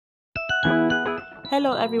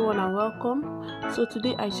Hello everyone and welcome. So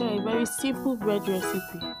today I share a very simple bread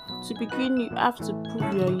recipe. To begin, you have to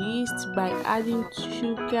prove your yeast by adding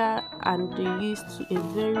sugar and the yeast to a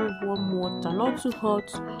very warm water, not too hot,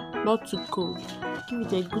 not too cold. Give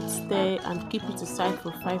it a good stir and keep it aside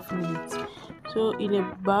for 5 minutes. So in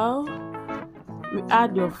a bowl, we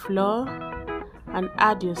add your flour and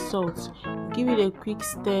add your salt. Give it a quick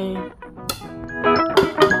stir.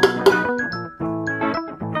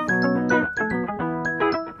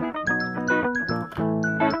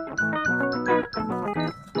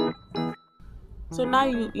 So now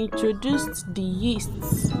you introduced the yeast.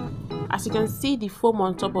 As you can see the foam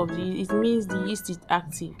on top of the yeast, it means the yeast is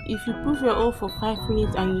active. If you prove your own for 5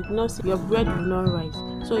 minutes and you did not see, your bread will not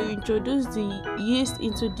rise. So you introduce the yeast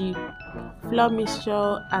into the flour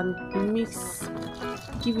mixture and mix.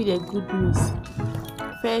 Give it a good mix.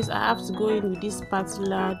 First I have to go in with this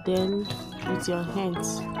spatula, then with your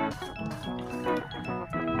hands.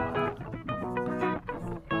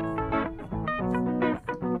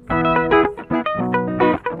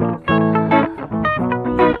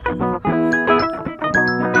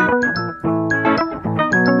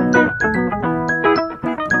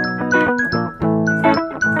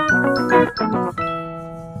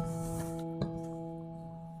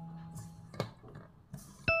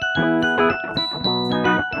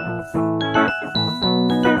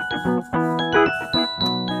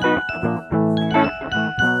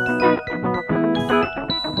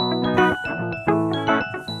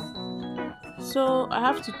 So I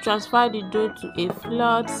have to transfer the dough to a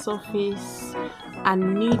floured surface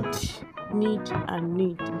and knead.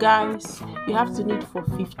 Guys, you have to knead for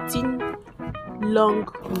 15 long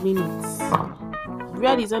minutes.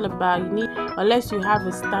 Bread is all about you need, unless you have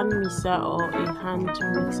a stand mixer or a hand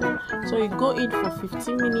mixer. So you go in for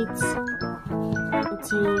 15 minutes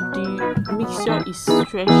until the mixture is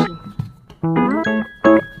stretching.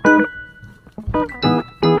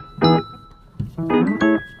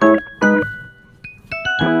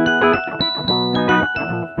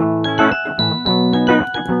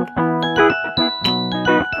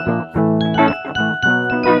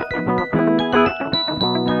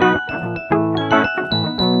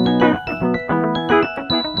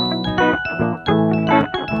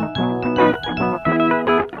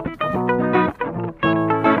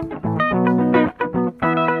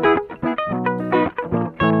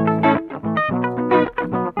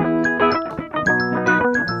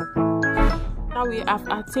 We have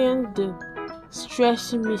attained the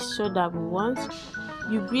stretchy mixture that we want.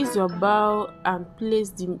 You grease your bowl and place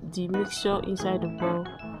the mixture inside the bowl.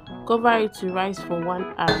 Cover it to rise for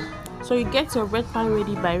 1 hour. So you get your bread pan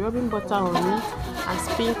ready by rubbing butter on it and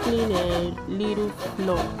sprinkling a little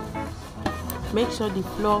flour. Make sure the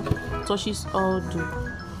flour touches all the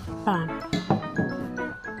pan.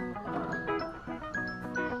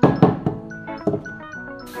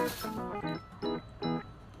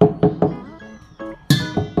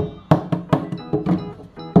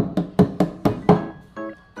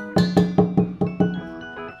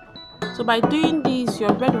 So by doing this,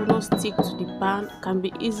 your bread will not stick to the pan, can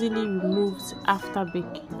be easily removed after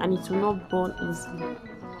baking, and it will not burn easily.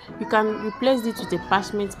 You can replace it with a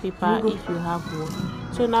parchment paper if you have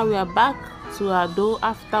one. So now we are back to our dough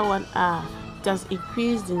after 1 hour. It has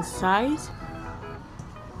increased in size.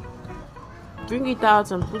 Bring it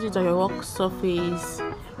out and put it on your work surface.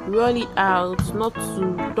 Roll it out,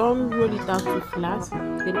 don't roll it out too flat.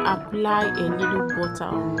 Then apply a little butter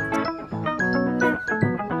on it.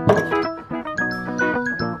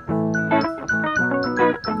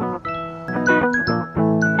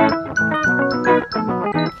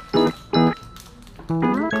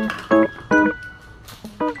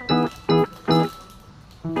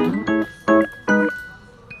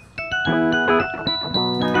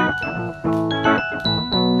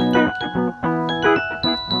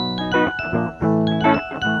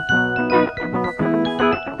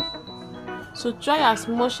 So try as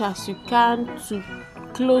much as you can to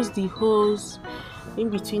close the holes in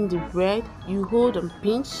between the bread. You hold and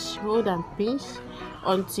pinch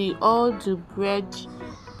until all the bread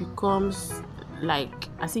becomes like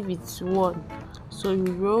as if it's one. So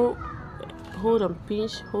you roll, hold and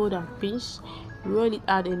pinch, roll it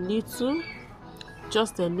out a little,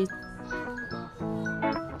 just a little.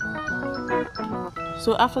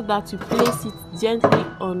 So after that, you place it gently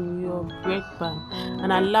on your bread pan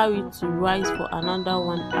and allow it to rise for another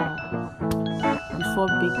 1 hour before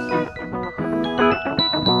baking.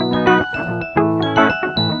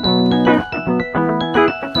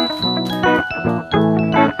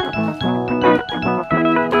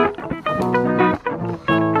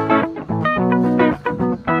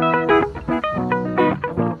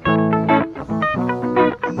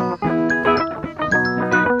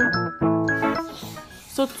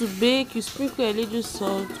 So to bake, you sprinkle a little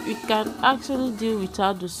salt. You can actually do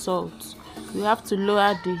without the salt. You have to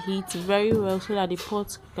lower the heat very well so that the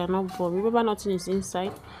pot cannot burn. Remember, nothing is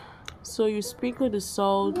inside. So you sprinkle the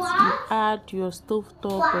salt, you add your stove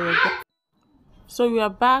top or your gas. So we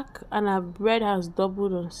are back and our bread has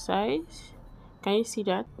doubled on size. Can you see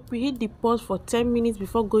that? We heat the pot for 10 minutes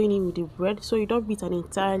before going in with the bread, so you don't beat an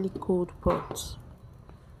entirely cold pot.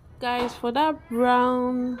 Guys, for that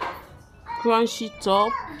brown crunchy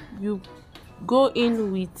top, you go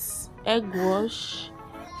in with egg wash.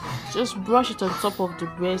 Just brush it on top of the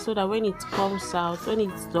bread so that when it comes out, when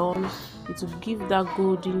it's done, it will give that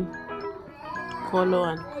golden color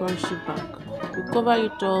and crunchy back. You cover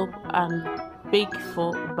it up and bake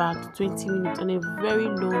for about 20 minutes on a very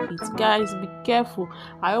low heat. Guys, be careful.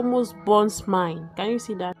 I almost burnt mine. Can you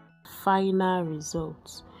see that? Final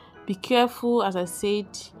results. Be careful, as I said.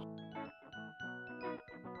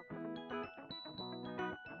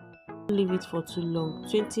 Leave it for too long,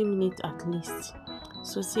 20 minutes at least.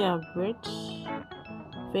 So see our bread,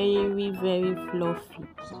 very fluffy.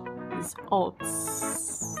 It's hot.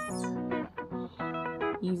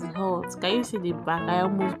 It's hot. Can you see the back? I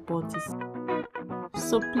almost bought it.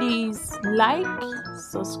 So please like,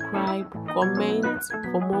 subscribe, comment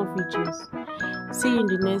for more videos. See you in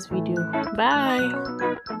the next video.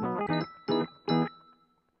 Bye.